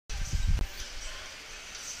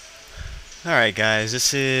Alright guys,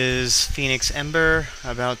 this is Phoenix Ember,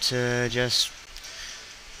 about to just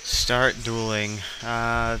start dueling.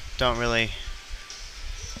 Don't really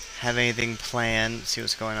have anything planned. Let's see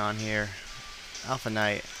what's going on here. Alpha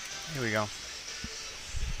Knight. Here we go.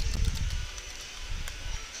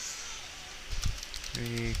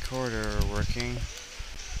 Recorder working.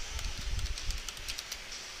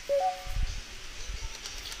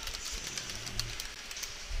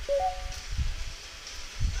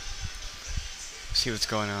 See what's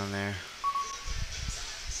going on there.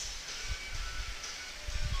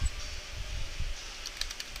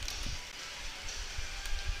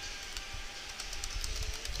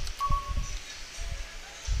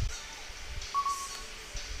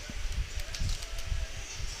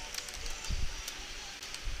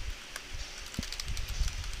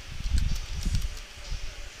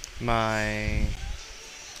 My...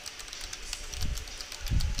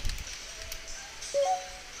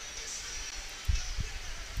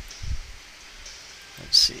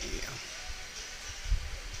 Let's see.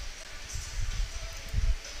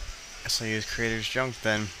 Guess I'll use Creator's Junk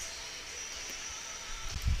then.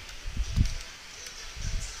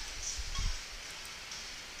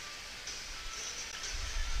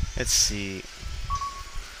 Let's see.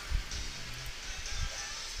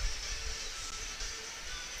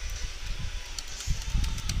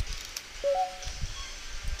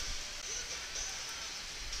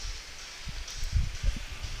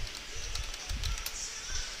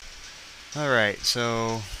 Alright,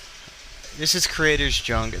 so this is Creator's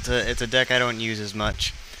Junk. It's a deck I don't use as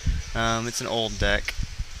much. It's an old deck.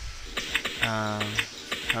 I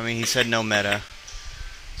mean, he said no meta,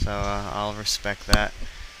 so I'll respect that.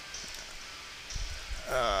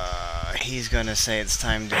 He's gonna say it's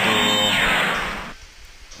time to duel.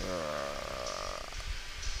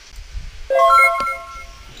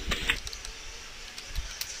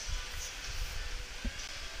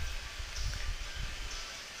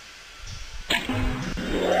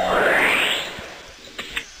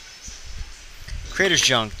 Creator's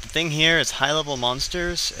Junk. The thing here is high-level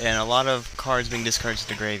monsters and a lot of cards being discarded to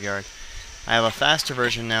the graveyard. I have a faster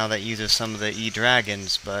version now that uses some of the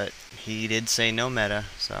E-Dragons, but he did say no meta,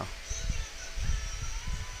 so...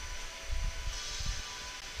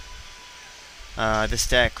 this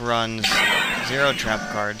deck runs 0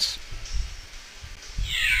 trap cards.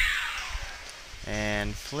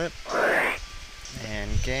 And flip.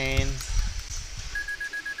 And gain.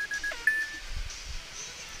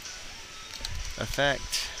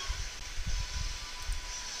 Effect.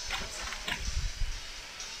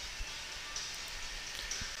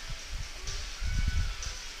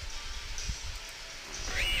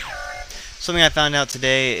 Something I found out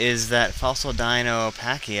today is that Fossil Dino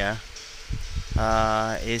Pachia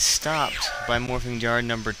is stopped by Morphing Jar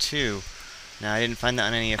number 2. Now, I didn't find that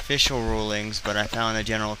on any official rulings, but I found a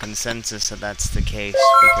general consensus that that's the case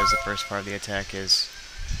because the first part of the effect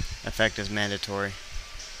is mandatory.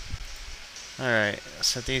 Alright,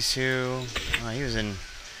 set these two. Oh, he was in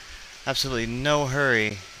absolutely no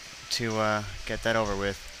hurry to get that over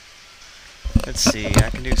with. Let's see, I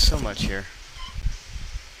can do so much here.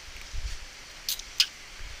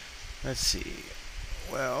 Let's see.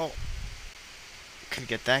 Well, could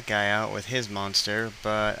get that guy out with his monster,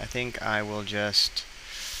 but I think I will just...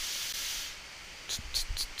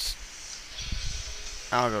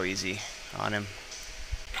 I'll go easy on him.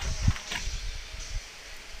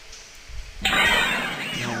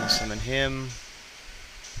 Normal summon him.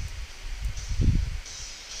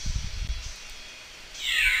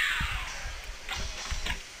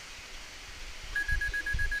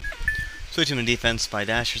 Switch him to defense by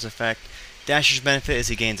Dasher's effect. Dasher's benefit is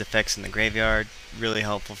he gains effects in the graveyard. Really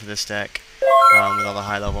helpful for this deck with all the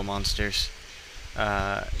high-level monsters.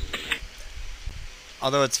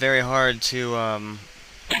 Although it's very hard to...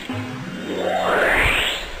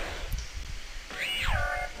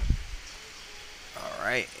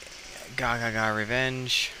 Alright. Gaga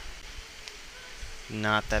Revenge.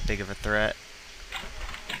 Not that big of a threat.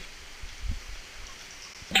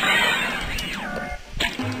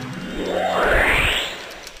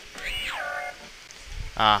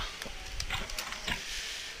 Ah.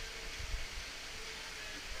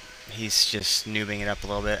 He's just noobing it up a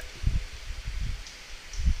little bit.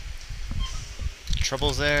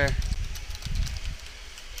 Trouble's there.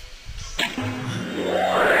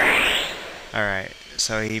 Alright,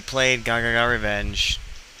 so he played Gaga Revenge.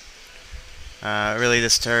 Really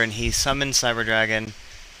this turn, he summoned Cyber Dragon,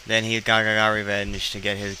 then he Gaga Revenge to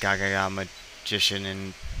get his Gaga Magician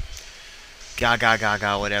and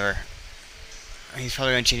Gaga whatever. He's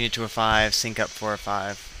probably going to change it to a 5, sync up for a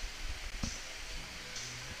 5.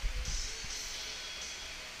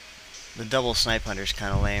 The double snipe hunter's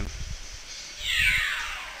kind of lame.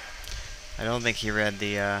 I don't think he read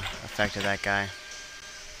the effect of that guy.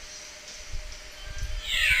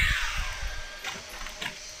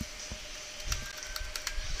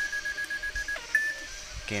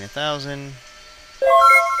 Gain 1,000.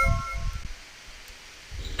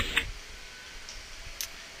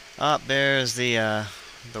 Up there's the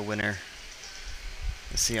winner.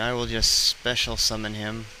 Let's see, I will just special summon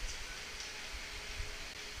him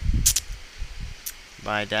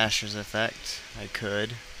by Dasher's effect. I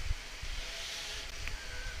could.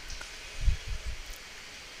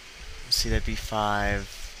 Let's see, that'd be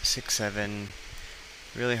 5, 6, 7.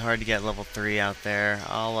 Really hard to get level 3 out there.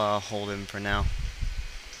 I'll hold him for now.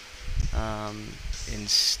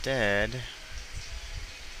 Instead,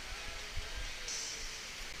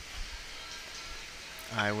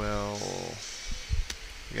 I will,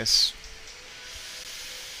 I guess,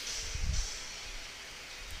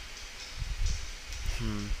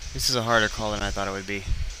 this is a harder call than I thought it would be.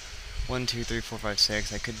 1, 2, 3, 4, 5,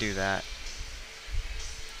 6. I could do that.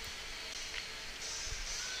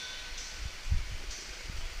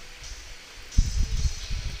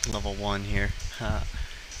 Level 1 here.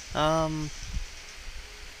 I'll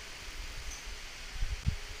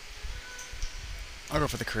go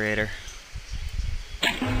for the creator.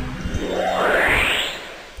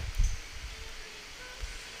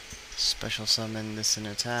 Special summon this in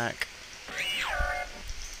attack.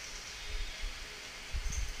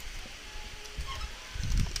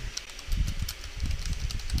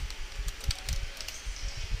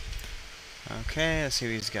 Okay, let's see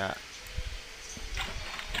what he's got.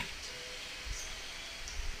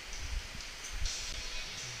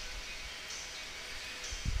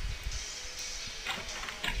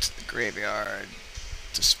 To the graveyard.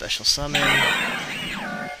 To special summon.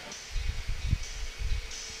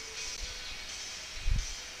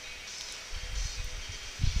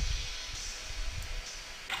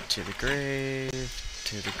 To the grave.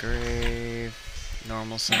 To the grave.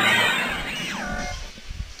 Normal summon.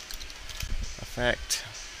 Effect.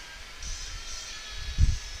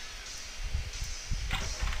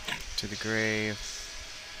 To the grave.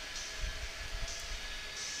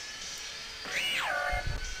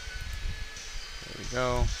 There we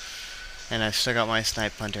go. And I've still got my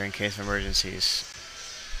snipe hunter in case of emergencies.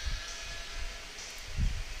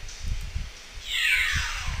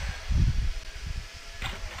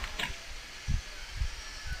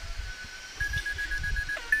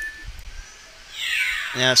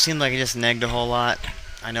 Yeah, it seemed like it just negged a whole lot.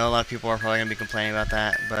 I know a lot of people are probably going to be complaining about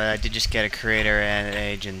that, but I did just get a creator and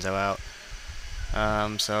a Jinzo out.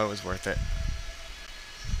 So it was worth it.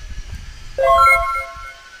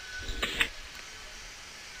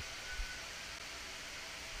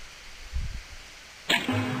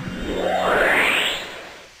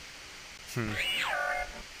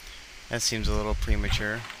 That seems a little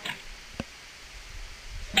premature.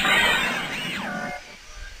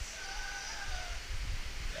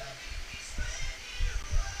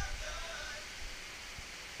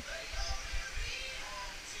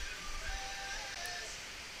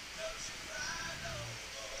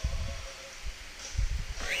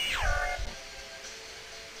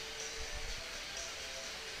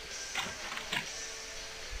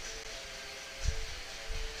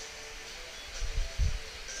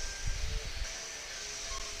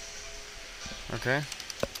 Okay.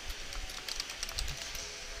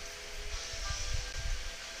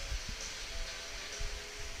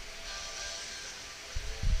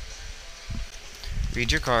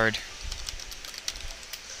 Read your card.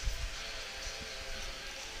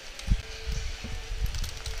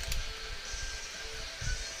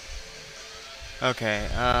 Okay,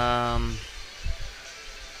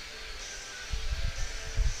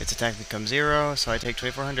 its attack becomes 0, so I take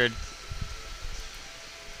 2,400.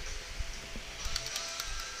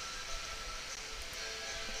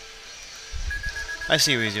 I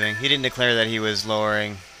see what he's doing. He didn't declare that he was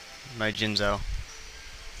lowering my Jinzo.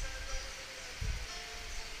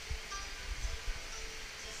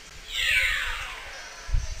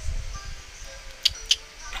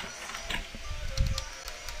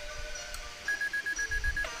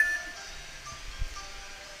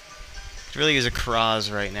 Could really use a Kraz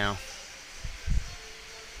right now.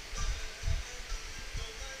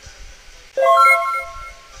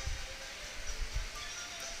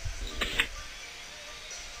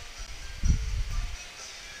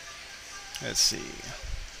 Let's see.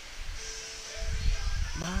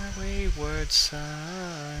 My wayward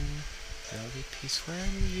son, there'll be peace when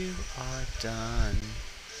you are done.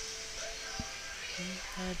 He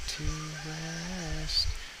had to rest.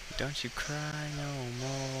 Don't you cry no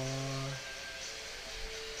more.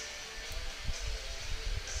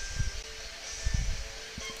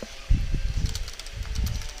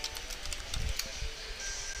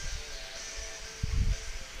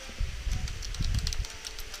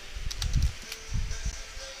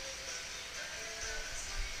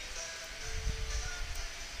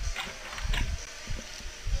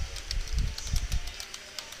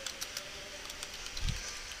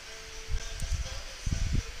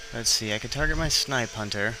 Let's see, I could target my snipe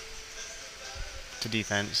hunter to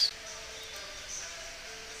defense.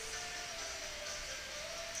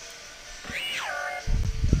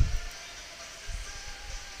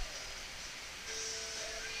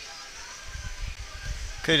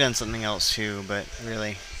 Could have done something else too, but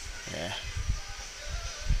really, yeah.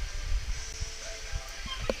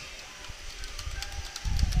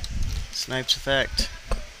 Snipe's effect.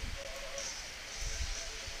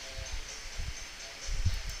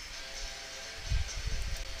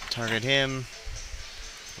 Target him.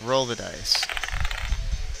 Roll the dice.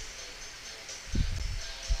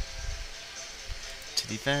 To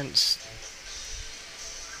defense.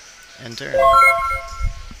 Enter.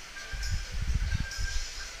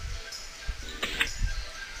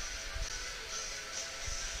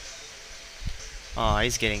 Oh,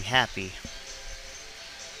 he's getting happy.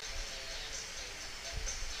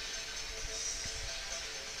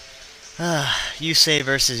 Yusei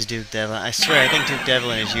versus Duke Devlin. I swear, I think Duke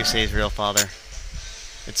Devlin is Yusei's real father.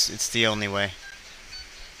 It's the only way.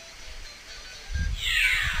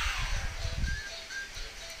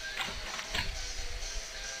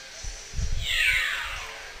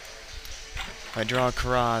 If I draw a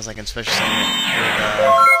Karaz, I can special summon it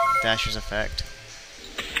with Dasher's effect.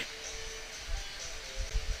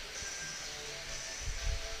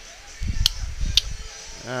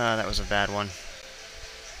 That was a bad one.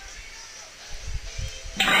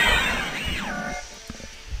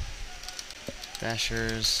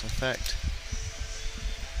 Dasher's effect.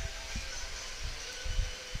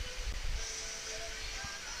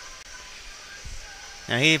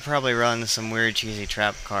 Now he probably runs some weird cheesy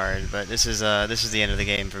trap card, but this is the end of the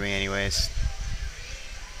game for me anyways.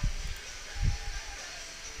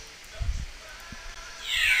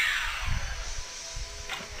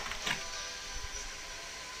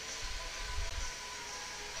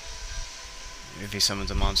 If he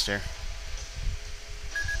summons a monster.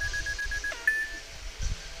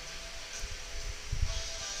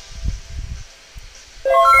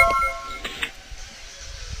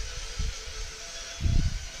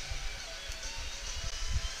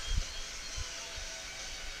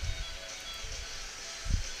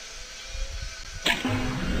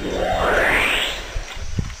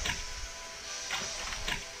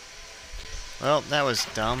 Well, that was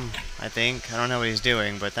dumb, I think. I don't know what he's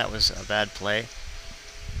doing, but that was a bad play.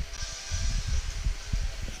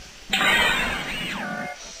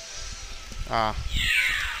 Ah.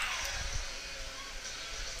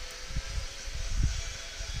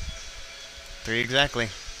 3 exactly.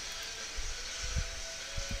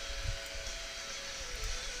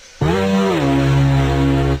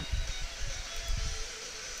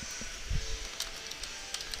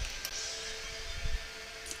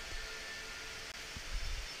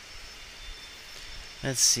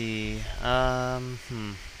 Let's see. I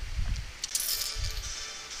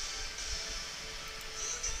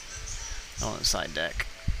want side deck.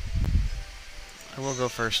 I will go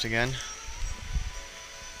first again.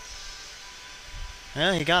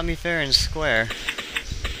 Well, he got me fair and square.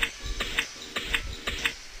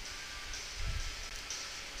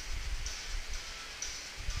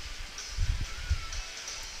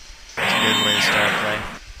 It's a good way to start play.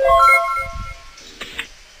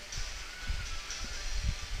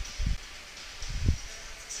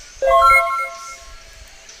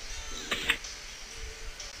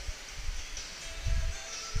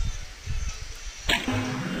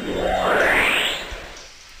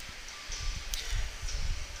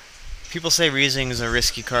 People say Riesing is a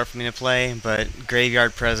risky card for me to play, but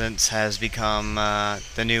Graveyard Presence has become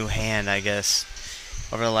the new hand, I guess,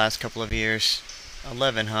 over the last couple of years.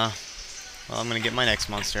 11, huh? Well, I'm gonna get my next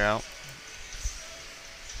monster out.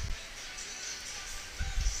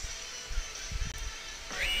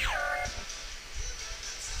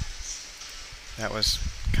 That was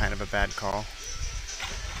kind of a bad call.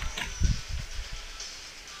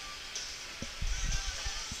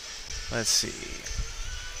 Let's see.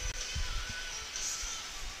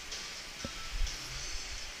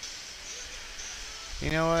 You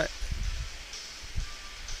know what?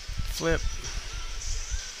 Flip.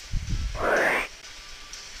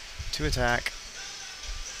 2 attack.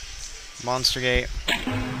 Monster Gate.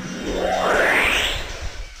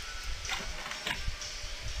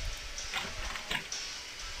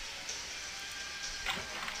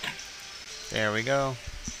 There we go.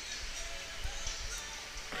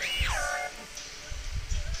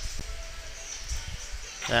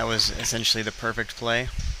 That was essentially the perfect play.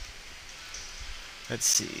 Let's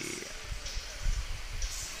see.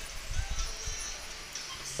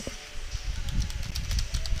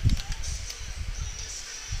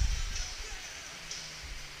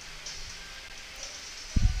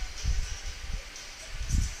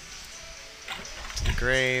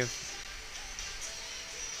 grave.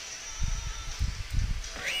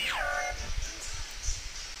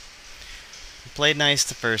 Played nice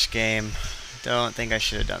the first game. Don't think I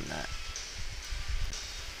should have done that.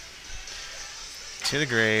 To the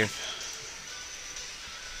grave.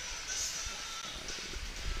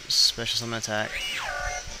 Special summon attack.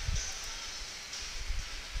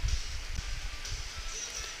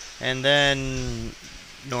 And then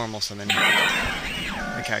normal summon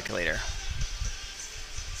the calculator.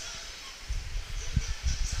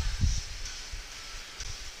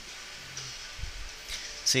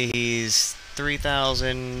 See, he's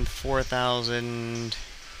 3,000, 4,000,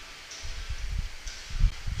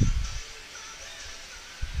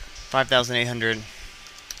 5,800. I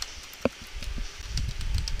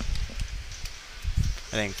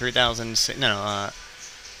think 3,000. No,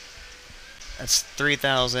 that's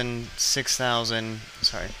 3,000, 6,000.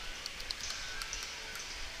 Sorry.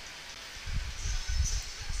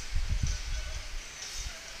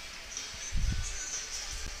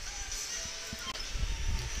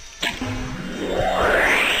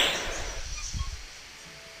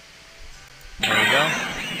 There we go.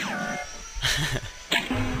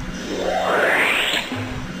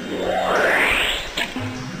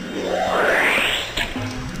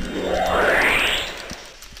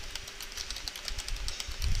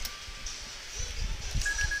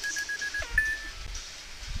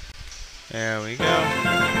 There we go.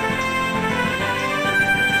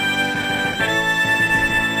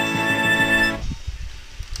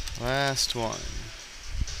 Last one.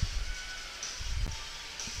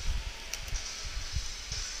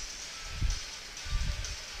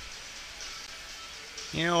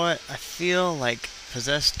 You know what? I feel like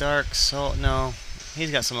Possessed Dark Soul. No,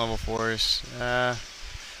 he's got some level 4s.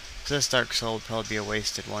 Possessed Dark Soul would probably be a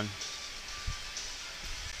wasted one.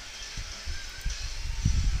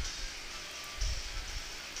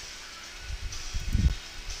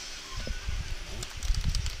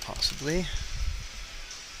 Possibly.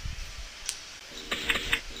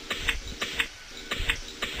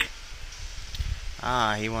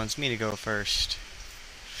 Ah, he wants me to go first.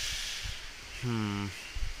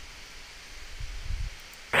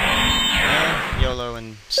 YOLO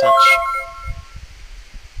and such.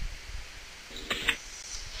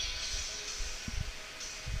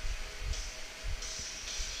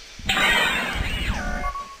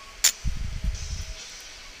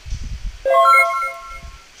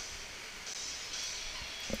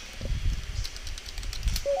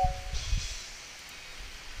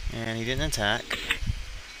 And he didn't attack.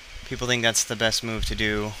 People think that's the best move to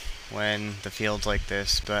do when the field's like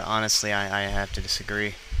this, but honestly I have to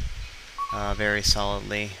disagree very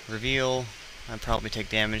solidly. Reveal, I'd probably take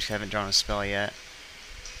damage because I haven't drawn a spell yet.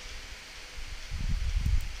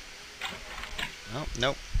 Oh,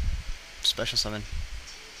 nope. Special summon.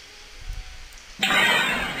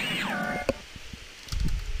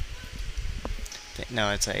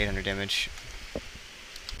 No, it's 800 damage.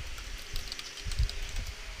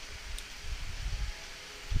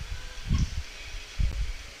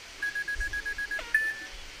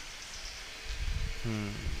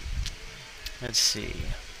 Let's see.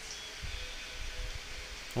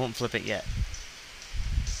 Won't flip it yet.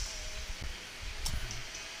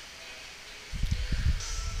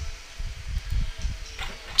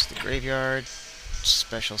 To the graveyard.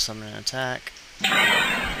 Special summon and attack. To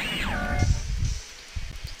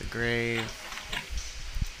the grave.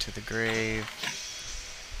 To the grave.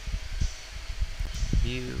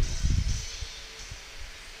 View.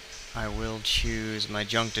 I will choose my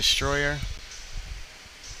Junk Destroyer.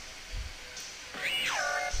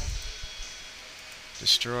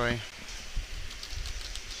 Destroy.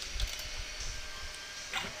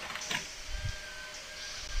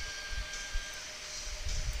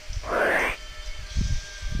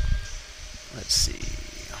 Let's see.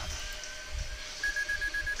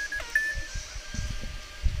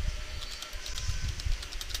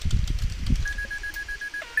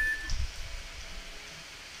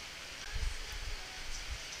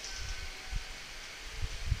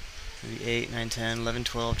 Maybe 8, 9, 10, 11,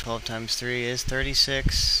 12, 12 times 3 is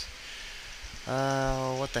 36.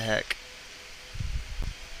 What the heck?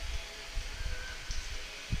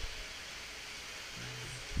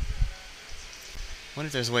 I wonder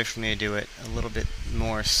if there's a way for me to do it a little bit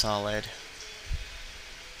more solid.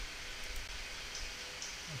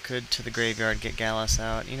 I could to the graveyard, get Gallus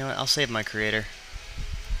out. You know what? I'll save my creator.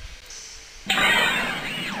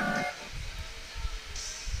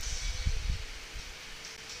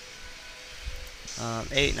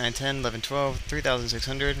 8, 9, 10, 11, 12,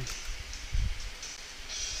 3,600.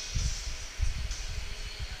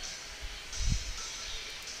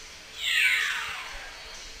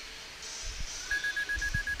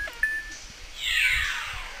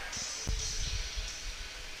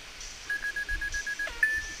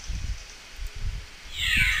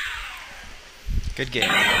 Good game.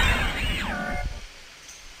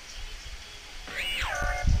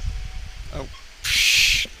 Oh,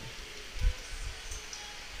 psh.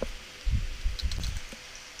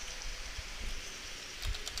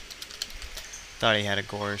 Thought he had a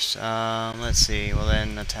Gorse. Let's see. Well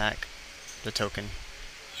then, attack the token.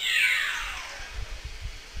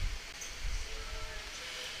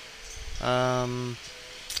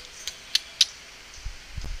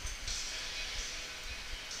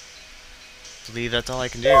 Believe that's all I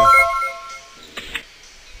can do.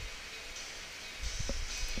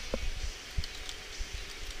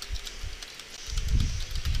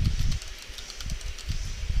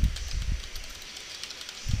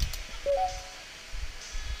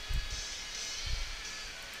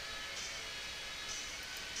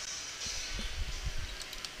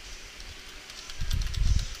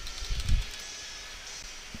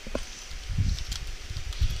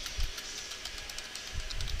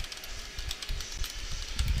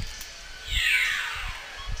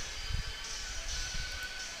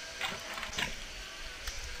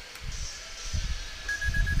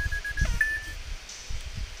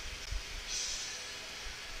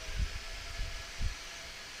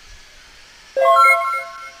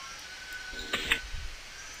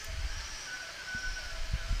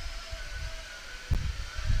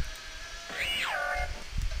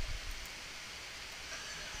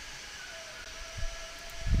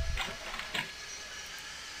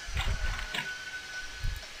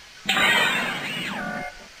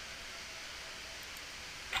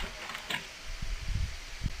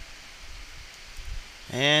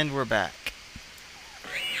 And we're back.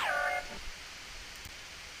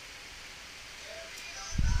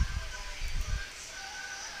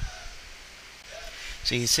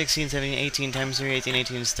 So he's 16, 17, 18 times 3, 18,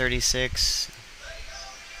 18 is 36.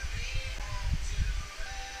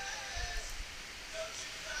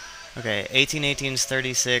 Okay, 18, 18 is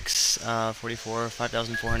 36, 44,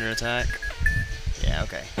 5,400 attack. Yeah,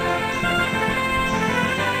 okay.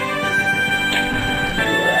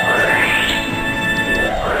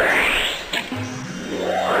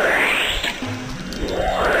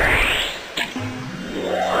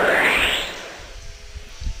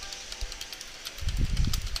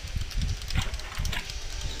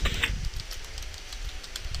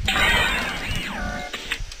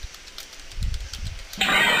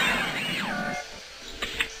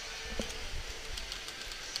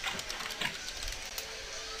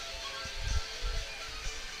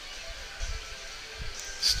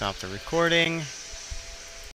 Stop the recording.